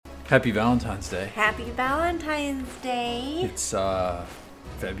Happy Valentine's Day. Happy Valentine's Day. It's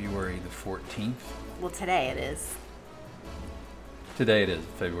February the 14th. Well, today it is. Today it is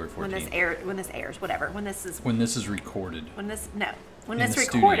February 14th. When this airs, whatever. When this is recorded. When this the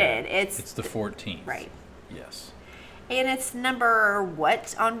recorded, studio. It's the 14th. Right. Yes. And it's number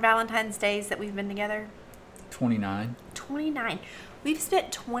what on Valentine's Days that we've been together? 29. 29. We've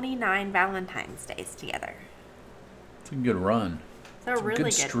spent 29 Valentine's Days together. It's a good run. It's a really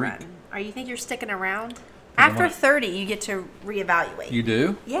good streak. run. You think you're sticking around? I'm After 30, you get to reevaluate. You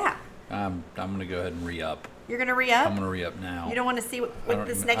do? Yeah. I'm going to go ahead and re-up. You're going to re-up? I'm going to re-up now. You don't want to see what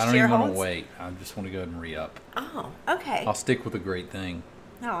this next I don't year even holds? want to wait. I just want to go ahead and re-up. Oh, okay. I'll stick with a great thing.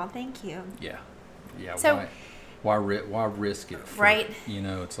 Oh, thank you. Yeah. Yeah. So, why risk it? Right.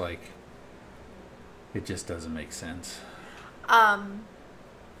 It's like, it just doesn't make sense.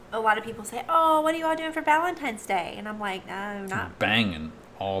 A lot of people say, "Oh, what are you all doing for Valentine's Day?" And I'm like, "No, not banging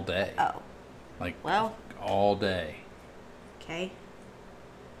all day." Oh, well, all day. Okay.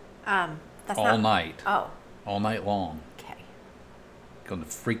 That's all night. Oh. All night long. Okay. Going to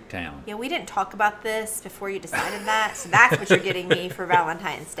Freak Town. Yeah, we didn't talk about this before you decided that, so that's what you're getting me for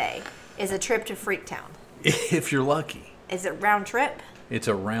Valentine's Day is a trip to Freak Town. If you're lucky. Is it round trip? It's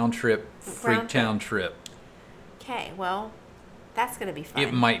a round trip Freak Town trip. Okay, well, that's going to be fun.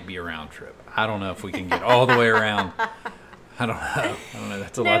 It might be a round trip. I don't know if we can get all the way around. I don't know.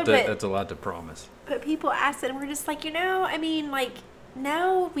 That's a lot to promise. But people ask it, and we're just like,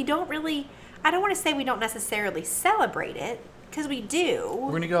 no, we don't really. I don't want to say we don't necessarily celebrate it because we do.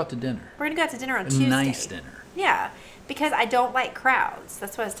 We're gonna go out to dinner. We're gonna go out to dinner on Tuesday. Nice dinner. Yeah, because I don't like crowds.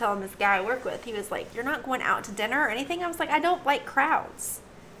 That's what I was telling this guy I work with. He was like, "You're not going out to dinner or anything." I was like, "I don't like crowds.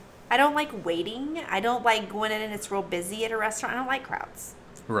 I don't like waiting. I don't like going in and it's real busy at a restaurant. I don't like crowds."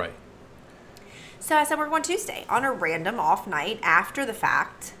 Right. So I said, we're going Tuesday on a random off night after the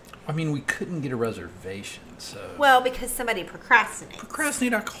fact. I mean, we couldn't get a reservation, so. Well, because somebody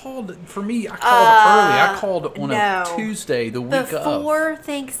procrastinates. I called it. For me, I called early. I called on a Tuesday, the week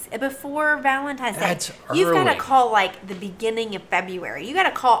before Valentine's Day. That's You've early. got to call like the beginning of February. You got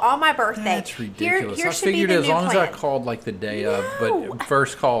to call on my birthday. That's ridiculous. Here I should be figured the as new long plan. as I called like the day of, but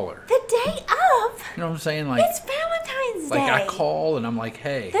first caller. The day of? You know what I'm saying? Like, it's Valentine's Day. Like I call and I'm like,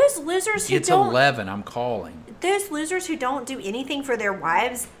 hey. Those losers who it's don't. It's 11. I'm calling. Those losers who don't do anything for their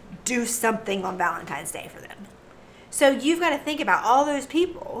wives do something on Valentine's Day for them. So you've got to think about all those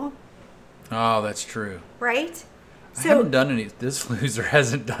people. Oh, that's true. Right? I haven't done any. This loser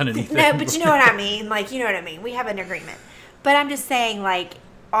hasn't done anything. No, but you know what I mean. Like, you know what I mean. We have an agreement. But I'm just saying, like,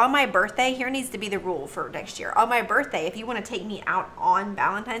 on my birthday, here needs to be the rule for next year. On my birthday, if you want to take me out on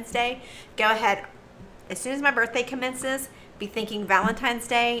Valentine's Day, go ahead. As soon as my birthday commences, be thinking Valentine's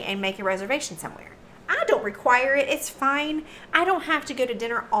Day and make a reservation somewhere. I don't require it. It's fine. I don't have to go to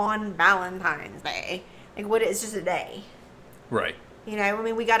dinner on Valentine's Day. Like, it's just a day. Right.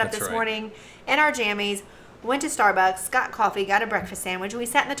 We got up this morning in our jammies, went to Starbucks, got coffee, got a breakfast sandwich, and we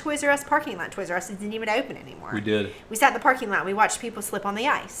sat in the Toys R Us parking lot. Toys R Us didn't even open anymore. We did. We sat in the parking lot and we watched people slip on the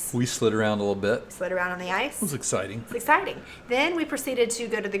ice. We slid around a little bit. Slid around on the ice. It was exciting. It's exciting. Then we proceeded to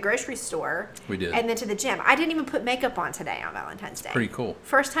go to the grocery store. We did. And then to the gym. I didn't even put makeup on today on Valentine's Day. Pretty cool.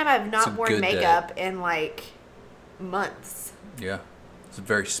 First time I've not worn makeup in like months. Yeah. It's a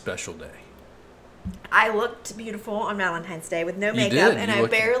very special day. I looked beautiful on Valentine's Day with no makeup, did. and I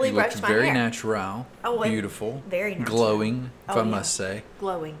barely brushed my hair. Very natural. Oh, beautiful. Very natural. Glowing, if I must say.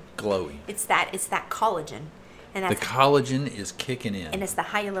 Glowing. It's that collagen. And the collagen is kicking in. And it's the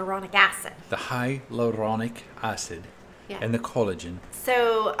hyaluronic acid. The hyaluronic acid. Yeah. And the collagen.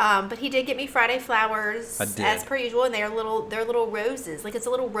 So, but he did get me Friday flowers as per usual, and they're little roses. Like it's a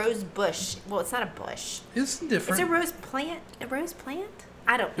little rose bush. Well, it's not a bush. It's different. It's a rose plant. A rose plant?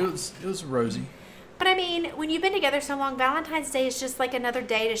 I don't know. It was rosy. But I mean, when you've been together so long, Valentine's Day is just like another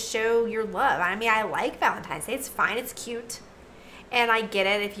day to show your love. I mean, I like Valentine's Day. It's fine. It's cute. And I get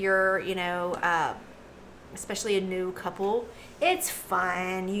it if you're, especially a new couple. It's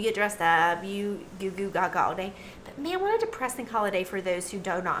fun. You get dressed up. You goo gaga all day. But man, what a depressing holiday for those who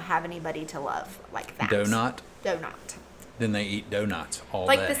do not have anybody to love like that. Donut. Then they eat donuts all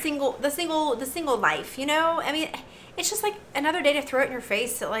day. Like the single life, I mean, it's just like another day to throw it in your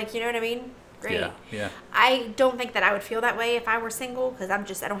face. Like, you know what I mean? Great. Yeah. I don't think that I would feel that way if I were single because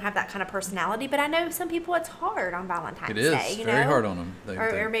I don't have that kind of personality. But I know some people it's hard on Valentine's Day. It is very hard on them.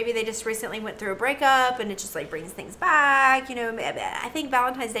 Or maybe they just recently went through a breakup and it just like brings things back. I think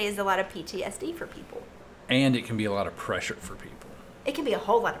Valentine's Day is a lot of PTSD for people. And it can be a lot of pressure for people. It can be a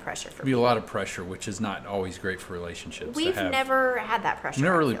whole lot of pressure for people. It can be a lot of pressure, which is not always great for relationships. We've never had that pressure. We've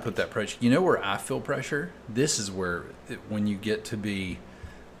never really put that pressure. You know where I feel pressure? This is where when you get to be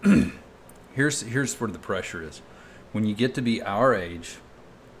here's where the pressure is. When you get to be our age,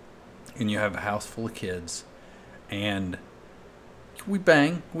 and you have a house full of kids, and we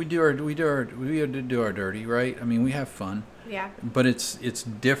bang, we do our dirty, right? I mean, we have fun. Yeah. But it's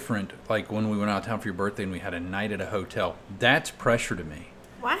different. Like when we went out of town for your birthday and we had a night at a hotel. That's pressure to me.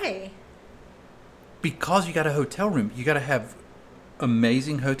 Why? Because you got a hotel room, you got to have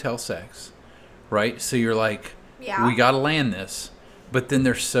amazing hotel sex, right? So you're like, yeah, we got to land this. But then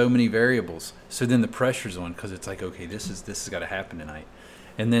there's so many variables. So then the pressure's on because it's like, okay, this has got to happen tonight.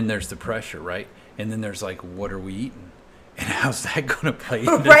 And then there's the pressure, right? And then there's like, what are we eating? And how's that going to play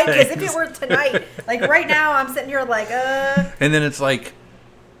into right, because if things? it were tonight, like right now, I'm sitting here like, And then it's like,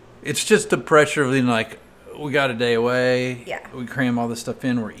 it's just the pressure of being like, we got a day away. Yeah. We cram all this stuff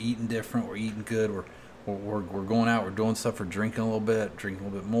in. We're eating different. We're eating good. We're going out. We're doing stuff. We're drinking a little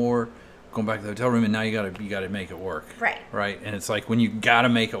bit more. Going back to the hotel room, and now you gotta make it work. Right. And it's like when you gotta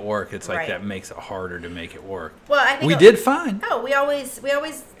make it work, it's like that makes it harder to make it work. Well, I think we did fine. Oh, we always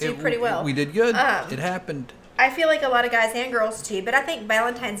do pretty well. We did good. It happened. I feel like a lot of guys and girls too, but I think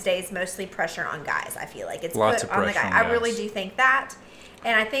Valentine's Day is mostly pressure on guys. I feel like it's lots put of on the pressure guy. on I really guys. do think that.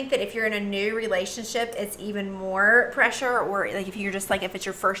 And I think that if you're in a new relationship, it's even more pressure. Or like if you're just like, if it's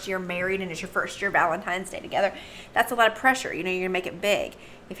your first year married and it's your first year Valentine's Day together, that's a lot of pressure. You know, you're gonna make it big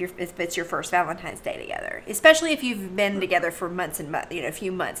if it's your first Valentine's Day together. Especially if you've been together for months and months, a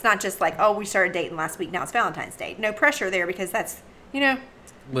few months. Not just like, oh, we started dating last week, now it's Valentine's Day. No pressure there because that's,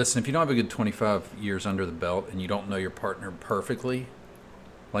 Listen, if you don't have a good 25 years under the belt and you don't know your partner perfectly,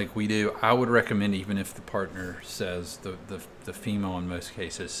 like we do, I would recommend, even if the partner says, the female in most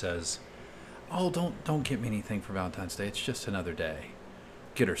cases says, oh, don't get me anything for Valentine's Day. It's just another day.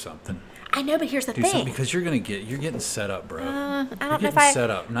 Get her something. I know, but here's the thing. Because you're getting set up, bro. I don't you're getting set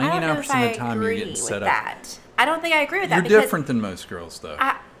up. 99% of the time you're getting set up. That. I don't think I agree with that. You're different than most girls, though.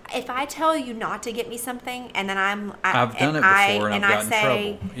 If I tell you not to get me something, and then I've done it before, and I've gotten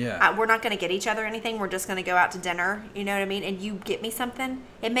in trouble. Yeah. We're not going to get each other anything. We're just going to go out to dinner. You know what I mean? And you get me something,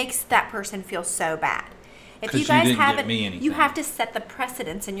 it makes that person feel so bad. If you guys haven't, you have to set the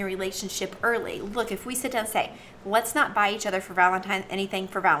precedence in your relationship early. Look, if we sit down and say, let's not buy each other for anything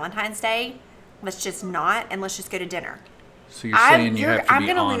for Valentine's Day, let's just not, and let's just go to dinner. So you're saying you have to I'm be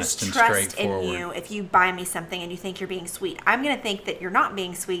gonna honest lose and trust straightforward. in you if you buy me something and you think you're being sweet. I'm going to think that you're not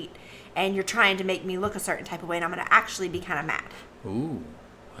being sweet and you're trying to make me look a certain type of way, and I'm going to actually be kind of mad. Ooh,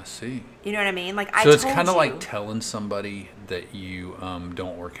 I see. You know what I mean? Like so it's kind of like telling somebody that you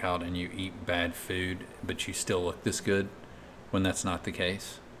don't work out and you eat bad food, but you still look this good when that's not the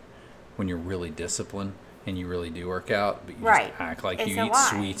case. When you're really disciplined and you really do work out, but you just act like you eat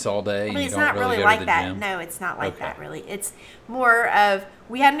sweets all day and you don't really go to the gym. No, it's not like that really. It's more of,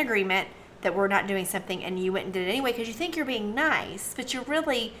 we had an agreement that we're not doing something and you went and did it anyway because you think you're being nice, but you're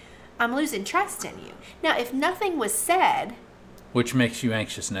really, I'm losing trust in you. Now, if nothing was said... Which makes you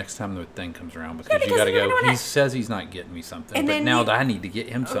anxious next time the thing comes around because you got to go, he says he's not getting me something, but now I need to get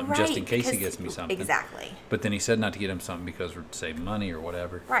him something just in case he gets me something. Exactly. But then he said not to get him something because we're saving money or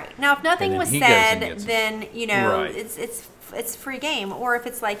whatever. Right. Now, if nothing was said, then, it's free game. Or if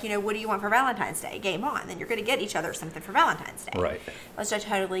it's like, what do you want for Valentine's Day? Game on. Then you're going to get each other something for Valentine's Day. Right. Which I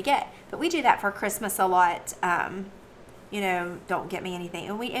totally get. But we do that for Christmas a lot. Don't get me anything.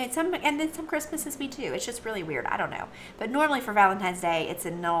 And then some Christmases we do. It's just really weird. I don't know. But normally for Valentine's Day, it's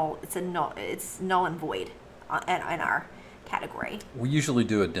null and void in our category. We usually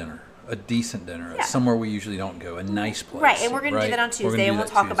do a decent dinner, somewhere we usually don't go, a nice place. Right, and we're going to do that on Tuesday, and we'll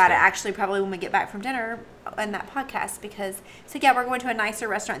talk about it actually probably when we get back from dinner in that podcast because, we're going to a nicer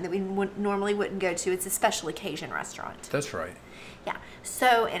restaurant that we normally wouldn't go to. It's a special occasion restaurant. That's right. Yeah.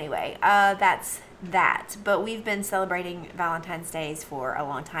 So anyway, that's that. But we've been celebrating Valentine's Days for a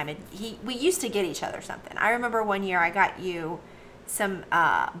long time, and we used to get each other something. I remember one year I got you some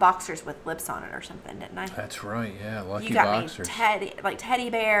boxers with lips on it or something, didn't I? That's right. Yeah, lucky you got boxers. Me teddy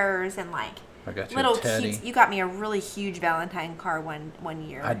bears and I got you little a teddy. cute. You got me a really huge Valentine card one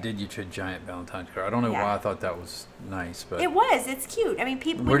year. I did get you a giant Valentine's card. I don't know why I thought that was nice, but it was. It's cute. I mean,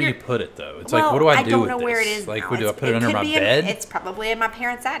 people. Where do you put it though? It's like, what do I do with this? I don't know where it is. Like, now. Do I put it under my bed? It's probably in my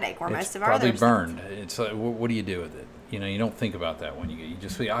parents' attic, where most of our probably other burned. It's like, what do you do with it? You don't think about that when you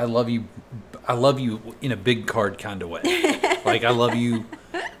just say, I love you in a big card kind of way. Like, I love you.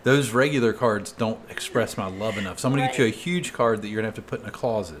 Those regular cards don't express my love enough. So I'm going to get you a huge card that you're going to have to put in a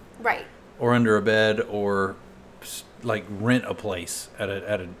closet. Right. Or under a bed, or like rent a place at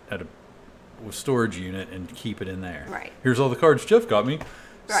a storage unit and keep it in there. Right. Here's all the cards Jeff got me.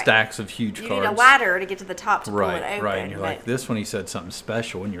 Right. Stacks of huge cards. You need a ladder to get to the top to pull it open. Right. And you're like, this one he said something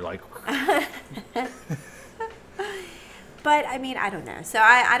special, and you're like... But I mean, I don't know. So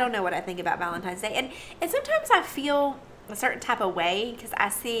I don't know what I think about Valentine's Day. And sometimes I feel a certain type of way because I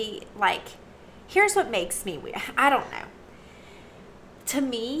see, like, here's what makes me weird. I don't know. To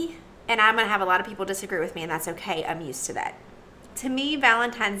me, and I'm going to have a lot of people disagree with me, and that's okay. I'm used to that. To me,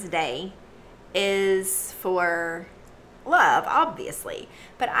 Valentine's Day is for love, obviously.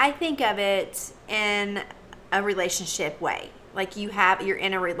 But I think of it in a relationship way. Like you're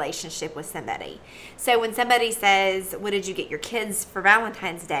in a relationship with somebody. So when somebody says, what did you get your kids for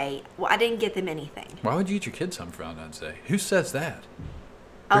Valentine's Day? Well, I didn't get them anything. Why would you get your kids something for Valentine's Day? Who says that?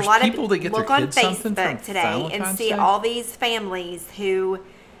 A There's lot people of that get look their on kids something Facebook for today and Valentine's see Day? all these families who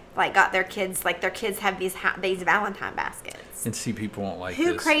like got their kids, like their kids have these Valentine baskets. And see, people won't like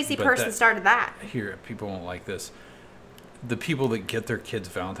Who this. crazy but person started that? Here, people won't like this. The people that get their kids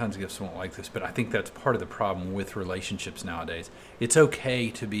Valentine's gifts won't like this, but I think that's part of the problem with relationships nowadays. It's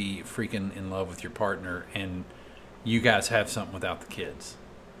okay to be freaking in love with your partner and you guys have something without the kids,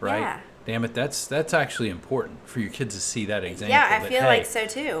 right? Yeah. Damn it, that's actually important for your kids to see that example. Yeah, I that, feel hey, like so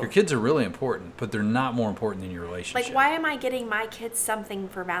too. Your kids are really important, but they're not more important than your relationship. Like, why am I getting my kids something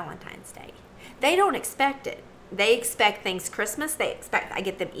for Valentine's Day? They don't expect it. They expect things Christmas. I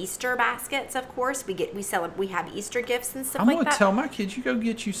get them Easter baskets, of course. We have Easter gifts and stuff I'm like gonna that. tell my kids, you go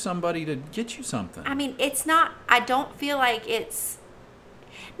get you somebody to get you something. I mean, it's not, I don't feel like it's,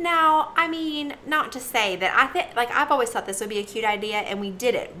 now, I mean, not to say that I think, like, I've always thought this would be a cute idea, and we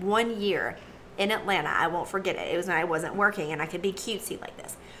did it one year in Atlanta. I won't forget it. It was when I wasn't working, and I could be cutesy like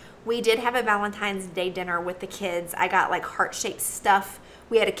this. We did have a Valentine's Day dinner with the kids. I got, like, heart-shaped stuff.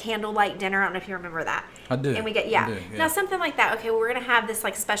 We had a candlelight dinner. I don't know if you remember that. I do. And we get, I do, Now, something like that. Okay, we're going to have this,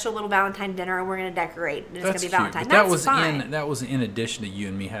 like, special little Valentine dinner, and we're going to decorate. It's going to be cute, Valentine. but That's fine. that was in addition to you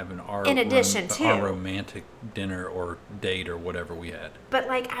and me having our too. romantic dinner or date or whatever we had. But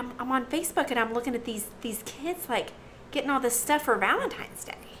like I'm on Facebook and I'm looking at these kids like getting all this stuff for Valentine's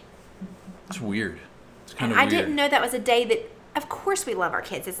Day. It's weird. It's kind And of I weird. didn't know that was a day that, of course, we love our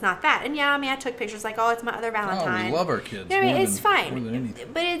kids. It's not that. And yeah, I mean, I took pictures like, oh, it's my other Valentine. Oh, we love our kids. You know what I mean? more It's than- fine. More than anything.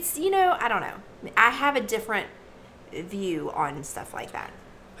 But it's, you know, I don't know. I have a different view on stuff like that.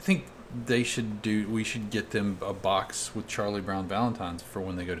 I think we should get them a box with Charlie Brown Valentines for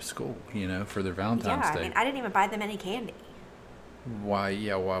when they go to school, you know, for their Valentine's Yeah, Day. I mean, I didn't even buy them any candy. Why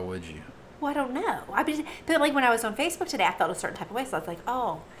would you? Well, I don't know. But like when I was on Facebook today, I felt a certain type of way. So I was like,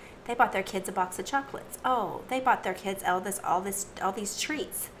 oh, they bought their kids a box of chocolates. Oh, they bought their kids all these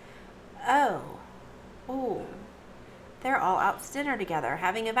treats. Oh, they're all out to dinner together,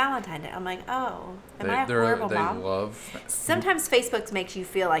 having a Valentine Day. I'm like, oh, am I a horrible mom? Love. Sometimes Facebook makes you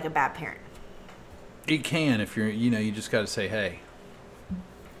feel like a bad parent. It can if you're, you just got to say, hey,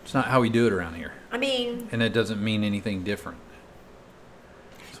 it's not how we do it around here. I mean, And that doesn't mean anything different.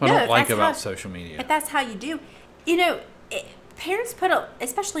 That's what No, I don't if like that's about how- social media. if that's how you do, parents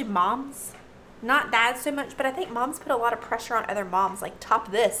especially moms, not dads so much, but I think moms put a lot of pressure on other moms, like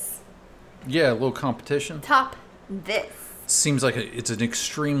top this, Yeah, a little competition. top this. Seems like it's an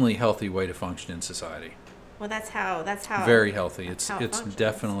extremely healthy way to function in society. Well, that's how. Very healthy. that's It's how it it's functions.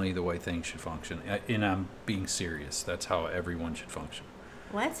 definitely the way things should function. And I'm being serious. That's how everyone should function.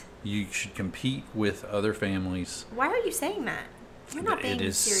 What? You should compete with other families. Why are you saying that? You're not being It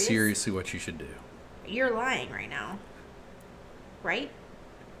is serious. seriously what you should do. You're lying right now. Right?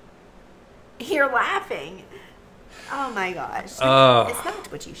 You're laughing. Oh my gosh. It's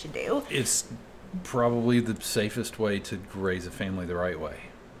not what you should do. It's probably the safest way to raise a family the right way.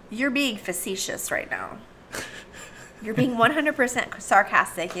 You're being facetious right now. You're being 100%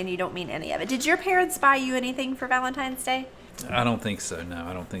 sarcastic and you don't mean any of it. Did your parents buy you anything for Valentine's Day? I don't think so. No,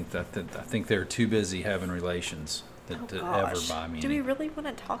 I don't think that. I think they're too busy having relations to ever buy me. Do we anything. really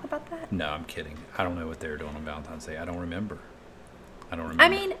want to talk about that? No, I'm kidding. I don't know what they were doing on Valentine's Day. I don't remember. I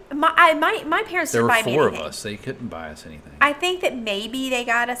mean, my parents there didn't were buy me four of anything. us. They couldn't buy us anything. I think that maybe they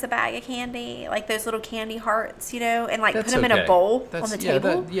got us a bag of candy, like those little candy hearts, and like That's put them in a okay. bowl That's- on the yeah,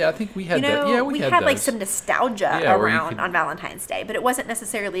 table. I think we had that. Yeah, we had like those. some nostalgia Yeah, where you around could- on Valentine's Day, but it wasn't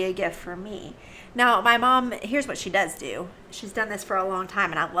necessarily a gift for me. Now, my mom, here's what she does do. She's done this for a long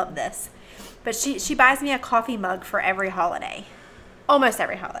time, and I love this. But she buys me a coffee mug for every holiday, almost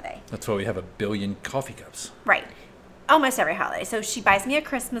every holiday. That's why we have 1 billion coffee cups. Right. Almost every holiday. So she buys me a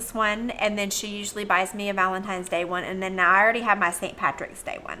Christmas one, and then she usually buys me a Valentine's Day one, and then now I already have my St. Patrick's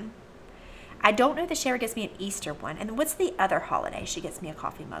Day one. I don't know that she ever gets me an Easter one. And what's the other holiday she gets me a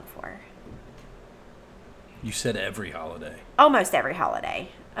coffee mug for? You said every holiday. Almost every holiday.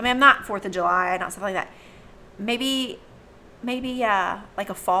 I mean, I'm not 4th of July, not something like that. Maybe like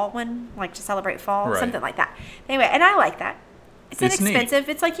a fall one, like to celebrate fall, Right. something like that. Anyway, and I like that. It's It's neat. inexpensive.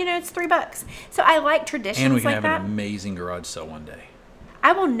 It's like, it's $3. So I like traditions And we can like have that. an amazing garage sale one day.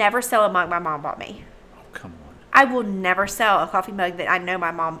 I will never sell a mug my mom bought me. Oh, come on. I will never sell a coffee mug that I know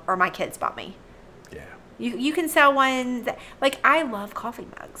my mom or my kids bought me. Yeah. You can sell one that, like, I love coffee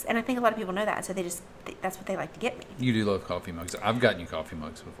mugs, and I think a lot of people know that, so that's what they like to get me. You do love coffee mugs. I've gotten you coffee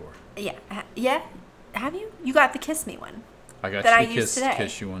mugs before. Yeah, yeah. Have you? You got the Kiss Me one. I got That you I the used today.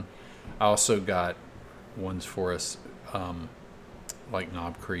 kiss you one. I also got ones for us, like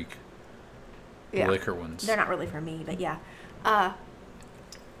Knob Creek, Yeah. liquor ones. They're not really for me, but yeah.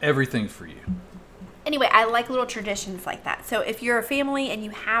 Everything for you. Anyway, I like little traditions like that. So if you're a family and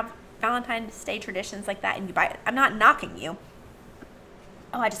you have Valentine's Day traditions like that and you buy it, I'm not knocking you.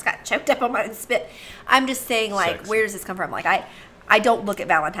 Oh, I just got choked up on my own spit. I'm just saying, like, Sexy. where does this come from? Like, I don't look at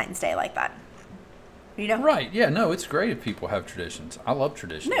Valentine's Day like that. You know? Right. Yeah. No, it's great if people have traditions. I love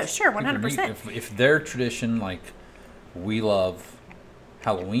traditions. No, sure, People need- 100%. If their tradition, like, we love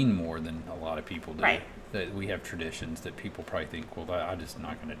Halloween more than a lot of people do. Right. That we have traditions that people probably think, well, I'm just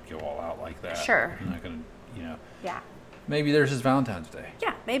not going to go all out like that. Sure. I'm not going to, Yeah. Maybe theirs is Valentine's Day,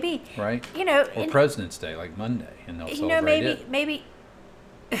 Yeah, maybe. right? You know, Or President's Day, like Monday, and they'll celebrate it. maybe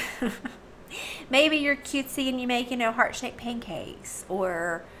maybe you're cutesy and you make, heart-shaped pancakes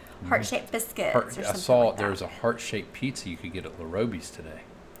or heart-shaped biscuits or something I saw like that. there's a heart-shaped pizza you could get at La Roby's today.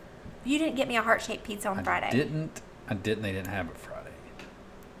 You didn't get me a heart-shaped pizza on Friday. I didn't. They didn't have it Friday.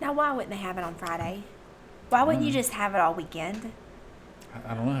 Now, why wouldn't they have it on Friday? Why wouldn't you just have it all weekend?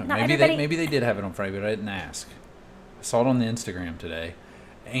 I don't know. Not Maybe everybody- maybe they did have it on Friday, but I didn't ask. I saw it on the Instagram today,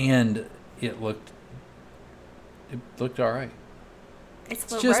 and it looked all right. It's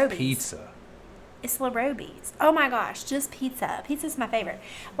It's just LaRoby's. pizza. It's LaRoby's. Oh my gosh, just pizza. Pizza's my favorite.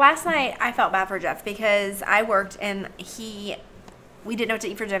 Last night I felt bad for Jeff because I worked and we didn't know what to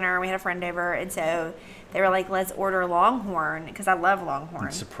eat for dinner. We had a friend over, and so they were like, "Let's order Longhorn," because I love Longhorn.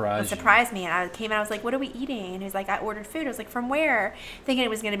 It surprised It surprised me, and I came out. I was like, "What are we eating?" And he was like, "I ordered food." I was like, "From where?" Thinking it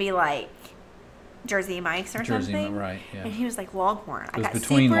was going to be like Jersey Mike's or Jersey, something. right? Yeah. And he was like, "Longhorn." It I was got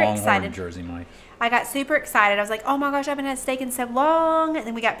between super Longhorn excited. and Jersey Mike. I got super excited. I was like, "Oh my gosh, I haven't had steak in so long." And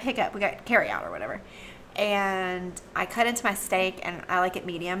then we got pickup. We got carry out or whatever. And I cut into my steak, and I like it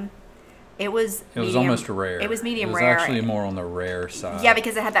medium. It was almost rare. It was medium It was rare. actually more on the rare side. Yeah,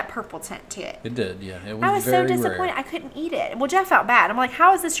 because it had that purple tint to it. It did. Yeah, it was. I was so very disappointed. Rare. I couldn't eat it. Well, Jeff felt bad. I'm like,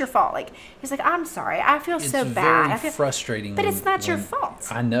 "How is this your fault?" Like, he's like, "I'm sorry. I feel so It's bad." very I feel frustrating. But when- it's not your when- fault.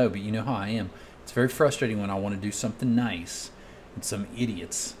 I know, but you know how I am. It's very frustrating when I want to do something nice, and some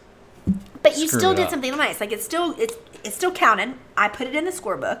idiots. But you Screw still it did up. something nice. Like, it's still counted. I put it in the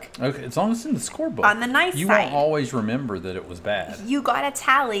scorebook. Okay, as long as it's in the scorebook. On the nice you side. won't always remember that it was bad. You got a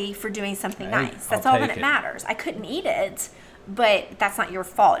tally for doing something Hey, nice. That's I'll all that take it it. matters. I couldn't eat it, but that's not your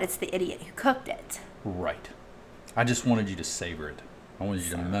fault. It's the idiot who cooked it. Right. I just wanted you to savor it. I wanted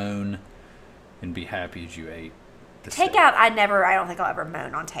you to moan and be happy as you ate the steak. Takeout, I don't think I'll ever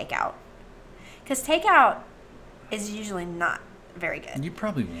moan on takeout. Because takeout is usually not very good. You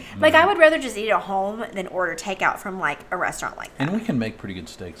probably won't. Like, moan. I would rather just eat at home than order takeout from, like, a restaurant like that. And we can make pretty good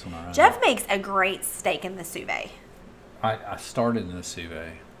steaks on our own. Jeff makes a great steak in the sous vide. I started in the sous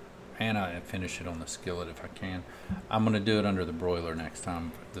vide, and I finish it on the skillet if I can. I'm going to do it under the broiler next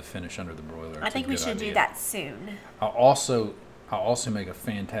time, the finish under the broiler. I It's a think we good should do idea. that soon. I also make a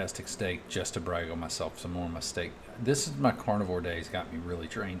fantastic steak just to brag on myself some more of my steak. This is my carnivore days got me really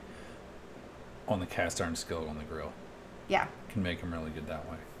trained on the cast iron skillet on the grill. Yeah. Can make them really good that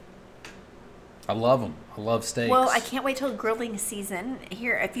way. I love them. I love steaks. Well, I can't wait till grilling season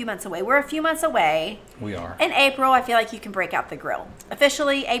here a few months away. We're a few months away. We are. In April, I feel like you can break out the grill.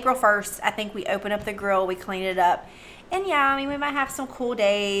 Officially, April 1st, I think we open up the grill, we clean it up. And yeah, I mean, we might have some cool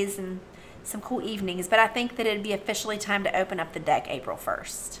days and some cool evenings, but I think that it'd be officially time to open up the deck April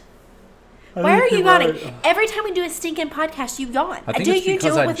 1st. Why are you yawning? Every time we do a stinking podcast, you yawn. I think do it's you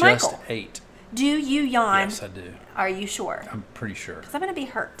because do it I with just Michael? ate. Do you yawn? Yes, I do. Are you sure? I'm pretty sure. Because I'm going to be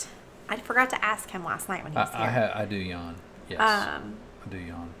hurt. I forgot to ask him last night when he was here. I do yawn. Yes. I do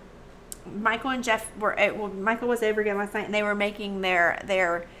yawn. Michael and Jeff were Michael was over again last night, and they were making their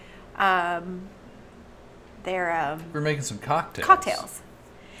We're making some cocktails. cocktails.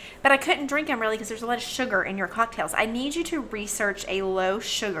 But I couldn't drink them really because there's a lot of sugar in your cocktails. I need you to research a low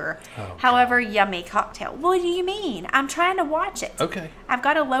sugar, Oh, however yummy cocktail. What do you mean? I'm trying to watch it. Okay. I've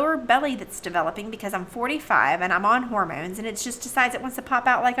got a lower belly that's developing because I'm 45 and I'm on hormones, and it just decides it wants to pop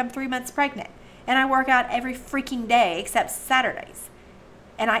out like I'm 3 months pregnant. And I work out every freaking day except Saturdays.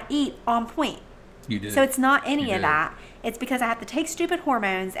 And I eat on point. You do. So it's not any You of do. that. It's because I have to take stupid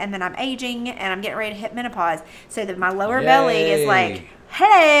hormones, and then I'm aging and I'm getting ready to hit menopause. So that my lower belly is Yay. like,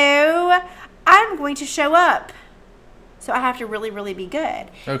 hello, I'm going to show up. So I have to really, really be good.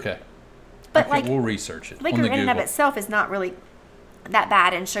 Okay. But Okay, like we'll research it. liquor on the in and of Google. itself is not really that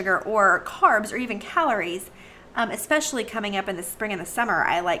bad in sugar or carbs or even calories. Especially coming up in the spring and the summer,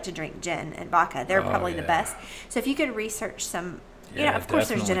 I like to drink gin and vodka. They're Oh, probably the yeah. best. So if you could research some, Yeah, of course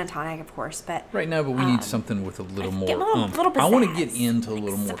there's gin definitely. and tonic, of course, but Right now, but we need something with a little more. get a little I want to pizzazz. get into a Like,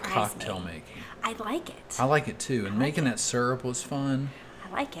 little more surprise cocktail me. making. I like it. I like it too, and making that syrup was fun.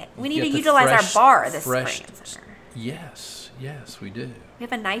 I like it. We You need to get the utilize fresh- our bar this fresh- spring and summer. Yes, we do. We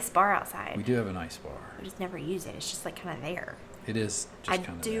have a nice bar outside. We do have a nice bar. We just never use it. It's just like kind of there. It is I just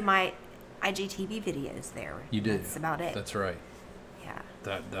kind of. do my IGTV videos there. You do. That's about it. That's right.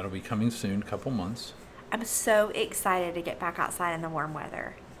 Yeah. That'll be coming soon, couple months. I'm so excited to get back outside in the warm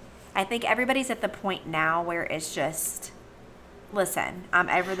weather. I think everybody's at the point now where it's just, listen, I'm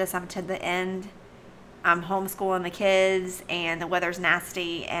over this. I'm to the end. I'm homeschooling the kids, and the weather's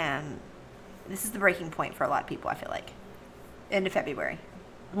nasty, and this is the breaking point for a lot of people, I feel like. End of February.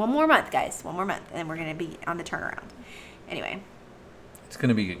 One more month, guys. One more month, and we're going to be on the turnaround. Anyway, It's going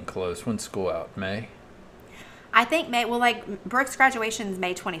to be getting close. When's school out? May? I think May, well, like, Brooke's graduation's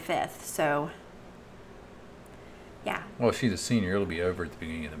May 25th, so, yeah. Well, if she's a senior, it'll be over at the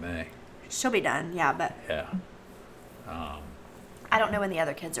beginning of May. She'll be done, yeah, but Yeah. I don't know when the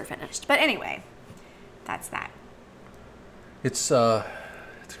other kids are finished. But anyway, that's that. It's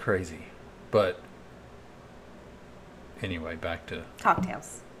crazy. But anyway, back to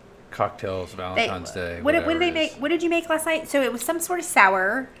Cocktails. cocktails, Valentine's Day. What did whatever they it make? is. What did you make last night? So it was some sort of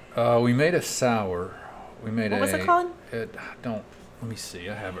sour. We made a sour. We made What was it called? Let me see.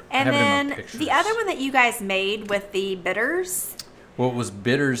 I have it. And I have it in then my pictures. the other one that you guys made with the bitters, Well, it was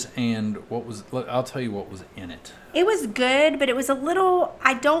bitters and what was? I'll tell you what was in it. it was good, but it was a little.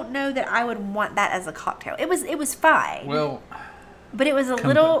 I don't know that I would want that as a cocktail. It was fine. Well, but it was a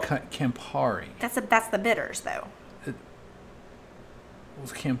little. Campari. That's the bitters though.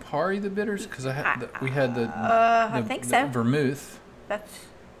 Was Campari the bitters? Because we had the. I think the so. Vermouth. That's.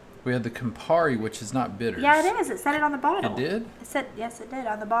 We had the Campari, which is not bitters. Yeah, it is. It said it on the bottle. It did? It said yes, it did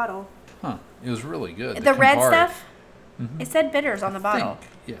on the bottle. Huh. It was really good. The red Campari. stuff. It said bitters on the I bottle.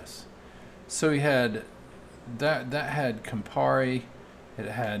 think, yes. So we had that had Campari, it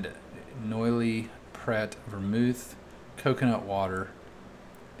had Noilly Pret Vermouth, coconut water.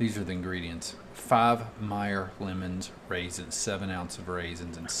 These are the ingredients. 5 Meyer lemons, raisins, 7 ounces of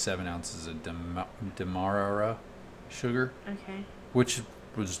raisins, and 7 ounces of Demerara sugar, Okay. which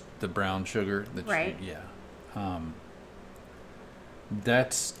was the brown sugar. Right. Yeah.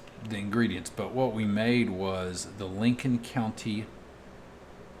 That's the ingredients, but what we made was the Lincoln County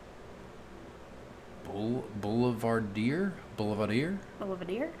Boulevardier. Boulevardier?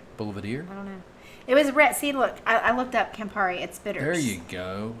 Boulevardier. I don't know. It was red. See, look, I looked up Campari. It's bitters. There you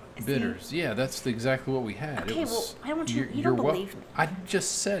go. See? Bitters. Yeah, that's exactly what we had. Okay, it was, well, I don't want you- you you're don't believe me. I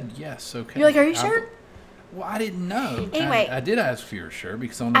just said yes. Okay. You're like, are you sure? Well, I didn't know. Anyway. I did ask if you were sure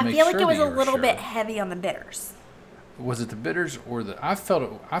because I wanted to I make feel sure like it was that a you were little sure. bit heavy on the bitters. Was it the bitters or the? I felt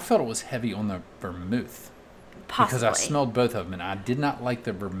it was heavy on the vermouth. Possibly. Because I smelled both of them, and I did not like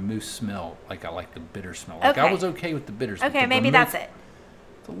the vermouth smell like I like the bitter smell. Like I Okay. was okay with the bitters. but Okay, the maybe vermouth, that's it.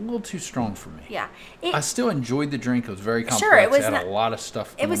 It's a little too strong for me. Yeah. I still enjoyed the drink. It was very complex. Sure, it was had not- a lot of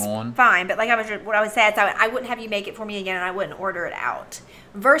stuff It going was on. fine, but like what I would say is I wouldn't have you make it for me again, and I wouldn't order it out.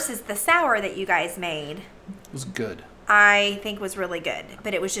 Versus the sour that you guys made, It was good. I think was really good,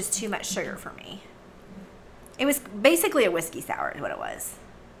 but it was just too much sugar for me. It was basically a whiskey sour, is what it was,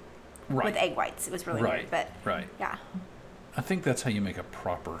 Right. with egg whites. It was really Right. weird, but Right. yeah, I think that's how you make a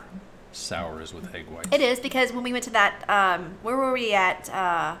proper sour is with egg whites. it is because when we went to that, where were we at?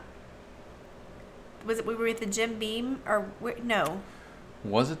 Was it we were at the Jim Beam or no?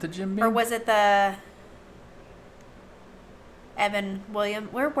 Was it the Jim Beam? Or was it the Evan William?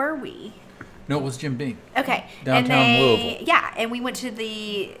 Where were we? No, it was Jim Beam. Okay. Downtown and Louisville. Yeah, and we went to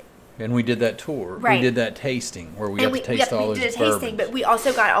the And we did that tour. Right. We did that tasting where we and got to taste all we those did a bourbons. tasting, but we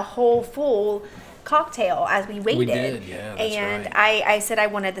also got a whole full cocktail as we waited. did, yeah, that's and right. I said I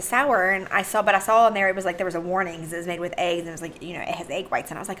wanted the sour, and I saw on there it was like there was a warning 'cause it was made with eggs, and it was like it has egg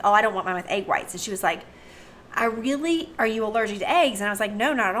whites, and I was like, oh, I don't want mine with egg whites, and she was like, are you allergic to eggs? And I was like,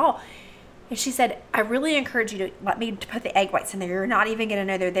 no, not at all. And she said, I really encourage you to let me put the egg whites in there. You're not even going to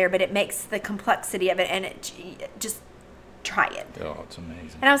know they're there, but it makes the complexity of it, and it just try it. Oh, it's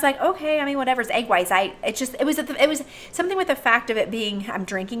amazing. And I was like, okay, I mean, whatever's egg whites. It was something with the fact of it being I'm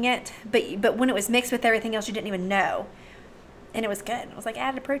drinking it, but when it was mixed with everything else, you didn't even know, and it was good. I was like,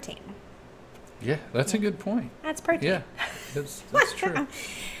 added protein. Yeah, that's a good point. That's protein. Yeah, that's true.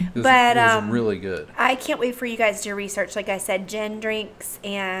 It was, But, it was really good. I can't wait for you guys to research. Like I said, gin drinks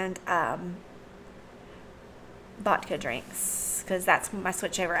and vodka drinks because that's my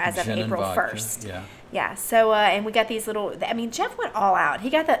switchover as of Gin and April vodka, 1st. Yeah. Yeah. So and we got these little. I mean, Jeff went all out. He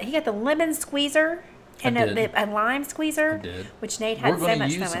got the lemon squeezer and a lime squeezer, I did. which Nate had so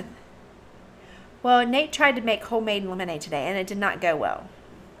much fun with. Well, Nate tried to make homemade lemonade today, and it did not go well.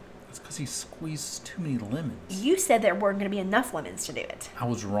 It's because he squeezes too many lemons. You said there weren't going to be enough lemons to do it. I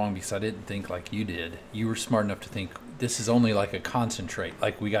was wrong because I didn't think like you did. You were smart enough to think this is only like a concentrate.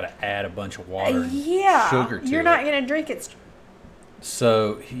 Like we got to add a bunch of water and sugar to it. You're not going to drink it.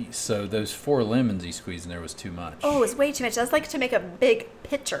 So those 4 lemons he squeezed in there was too much. Oh, it was way too much. I was like to make a big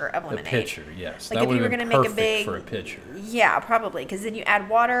pitcher of lemonade. A pitcher, yes. Like that if would you were have going been to make a perfect big for a pitcher. Yeah, probably because then you add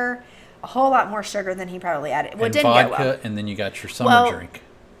water, a whole lot more sugar than he probably added. Well, And it didn't vodka, go well. and then you got your summer drink.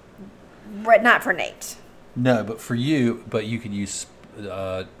 Right, not for Nate. No, but for you, you could use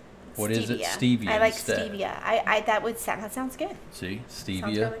what is it? Stevia. I like instead. stevia. That sounds good. See, stevia,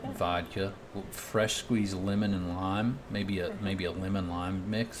 really good. vodka, fresh squeezed lemon and lime, maybe a lemon lime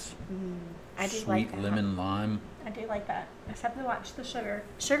mix. I do Sweet like that. lemon lime. I do like that. Except to watch the sugar.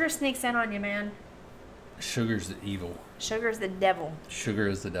 Sugar sneaks in on you, man. Sugar's the evil. Sugar's the devil. Sugar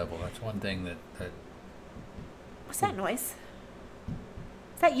is the devil. That's one thing that What's that noise?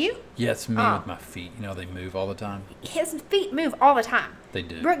 Is that you? yeah, it's me Oh. with my feet. You know they move all the time. His feet move all the time. They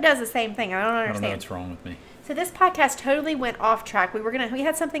do. Brooke does the same thing. I don't I don't understand. know what's wrong with me. So this podcast totally went off track. We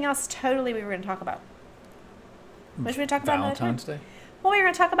had something else totally we were going to talk about. What were we going to talk about another time? Valentine's Day. Well, we were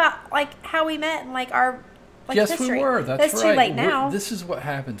going to talk about like how we met and like our Yes, history. we were. That's right. too late now. This is what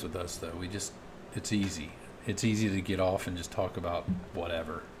happens with us, though. It's easy. It's easy to get off and just talk about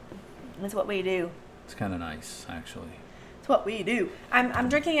whatever. That's what we do. It's kind of nice, actually. It's what we do. I'm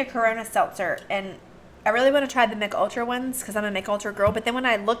drinking a Corona seltzer, and I really want to try the Mich Ultra ones because I'm a Mich Ultra girl. But then when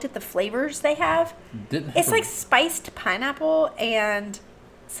I looked at the flavors they have, it's like spiced pineapple and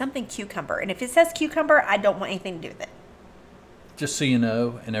something cucumber. And if it says cucumber, I don't want anything to do with it. Just so you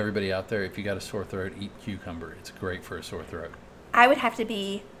know, and everybody out there, if you got a sore throat, eat cucumber. It's great for a sore throat. I would have to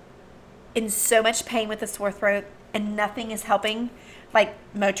be in so much pain with a sore throat, and nothing is helping. Like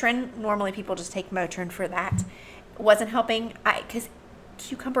Motrin, normally people just take Motrin for that. It wasn't helping because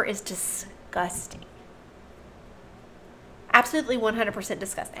cucumber is disgusting. Absolutely 100%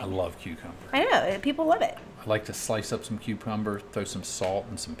 disgusting. I love cucumber. I know. People love it. I like to slice up some cucumber, throw some salt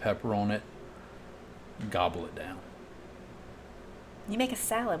and some pepper on it, gobble it down. You make a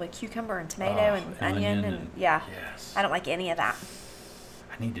salad with cucumber and tomato and onion and yeah. Yes. I don't like any of that.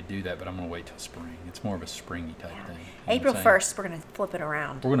 I need to do that, but I'm going to wait till spring. It's more of a springy type Yeah. thing. You know April what I'm saying? 1st, we're going to flip it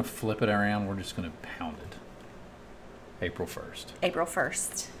around. We're going to flip it around. We're just going to pound it. April 1st. April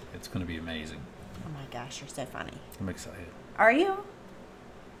 1st. It's going to be amazing. Oh my gosh, you're so funny. I'm excited. Are you?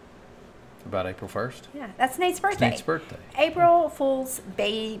 About April 1st? Yeah, that's Nate's It's birthday. Nate's birthday. April Fool's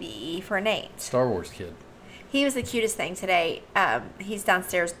baby for Nate. Star Wars kid. He was the cutest thing today. He's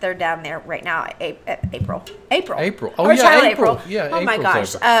downstairs. They're down there right now. April. April. Oh, Or yeah, child April. Yeah, oh my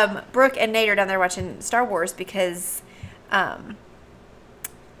April's gosh. over. Brooke and Nate are down there watching Star Wars because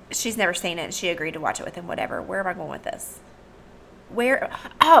she's never seen it. And she agreed to watch it with him. Whatever. Where am I going with this? Where?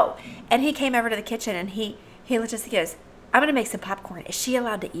 Oh, and he came over to the kitchen and he looked at us. He goes, "I'm gonna make some popcorn. Is she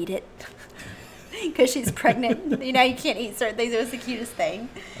allowed to eat it?" Because she's pregnant. You know, you can't eat certain things. It was the cutest thing.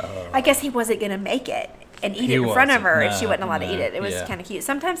 I guess he wasn't gonna make it and eat He it in front of wasn't. her if she No, wasn't allowed to no, eat it. It was yeah. kind of cute.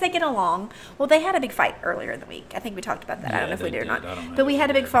 Sometimes they get along. Well, they had a big fight earlier in the week. I think we talked about that. I Yeah, don't know if we they did or not. did. I don't know But we if had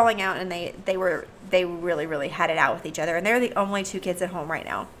a we big did. falling out, and they really really had it out with each other. And they're the only 2 kids at home right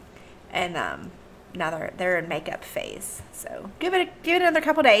now. And now they're in makeup phase. So give it another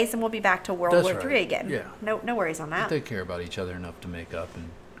couple days, and we'll be back to World That's War right. III again. Yeah. No worries on that. They care about each other enough to make up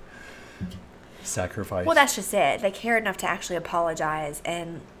and sacrifice. Well, that's just it. They care enough to actually apologize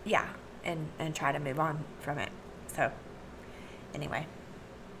and and try to move on from it. So anyway,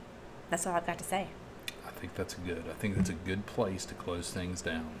 that's all I've got to say. I think that's a good place to close things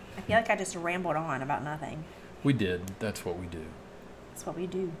down. I feel like I just rambled on about nothing. We did. That's what we do. That's what we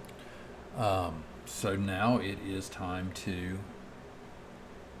do. So now it is time to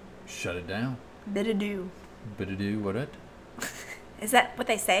shut it down. Bid adieu. Bid adieu, what it? Is that what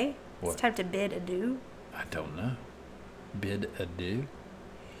they say? What? It's time to bid adieu? I don't know. Bid adieu?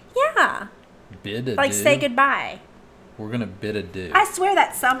 Yeah. Bid adieu? Like say goodbye. We're going to bid adieu. I swear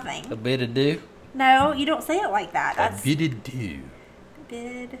that's something. A bid adieu? No, you don't say it like that. A That's bid adieu.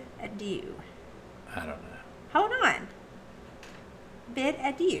 bid adieu. I don't know. Hold on. Bid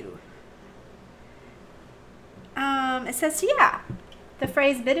adieu. It says, yeah. The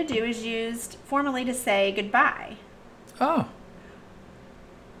phrase bid adieu is used formally to say goodbye. Oh.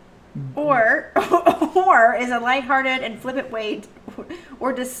 Or is a lighthearted and flippant way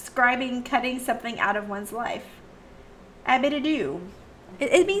or describing cutting something out of one's life. I bid adieu.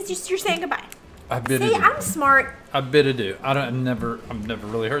 It means just you're saying goodbye. I bid See, adieu. I'm smart. I bid adieu. I've never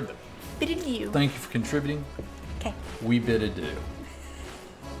really heard that. Bid adieu. Thank you for contributing. Okay. We bid adieu.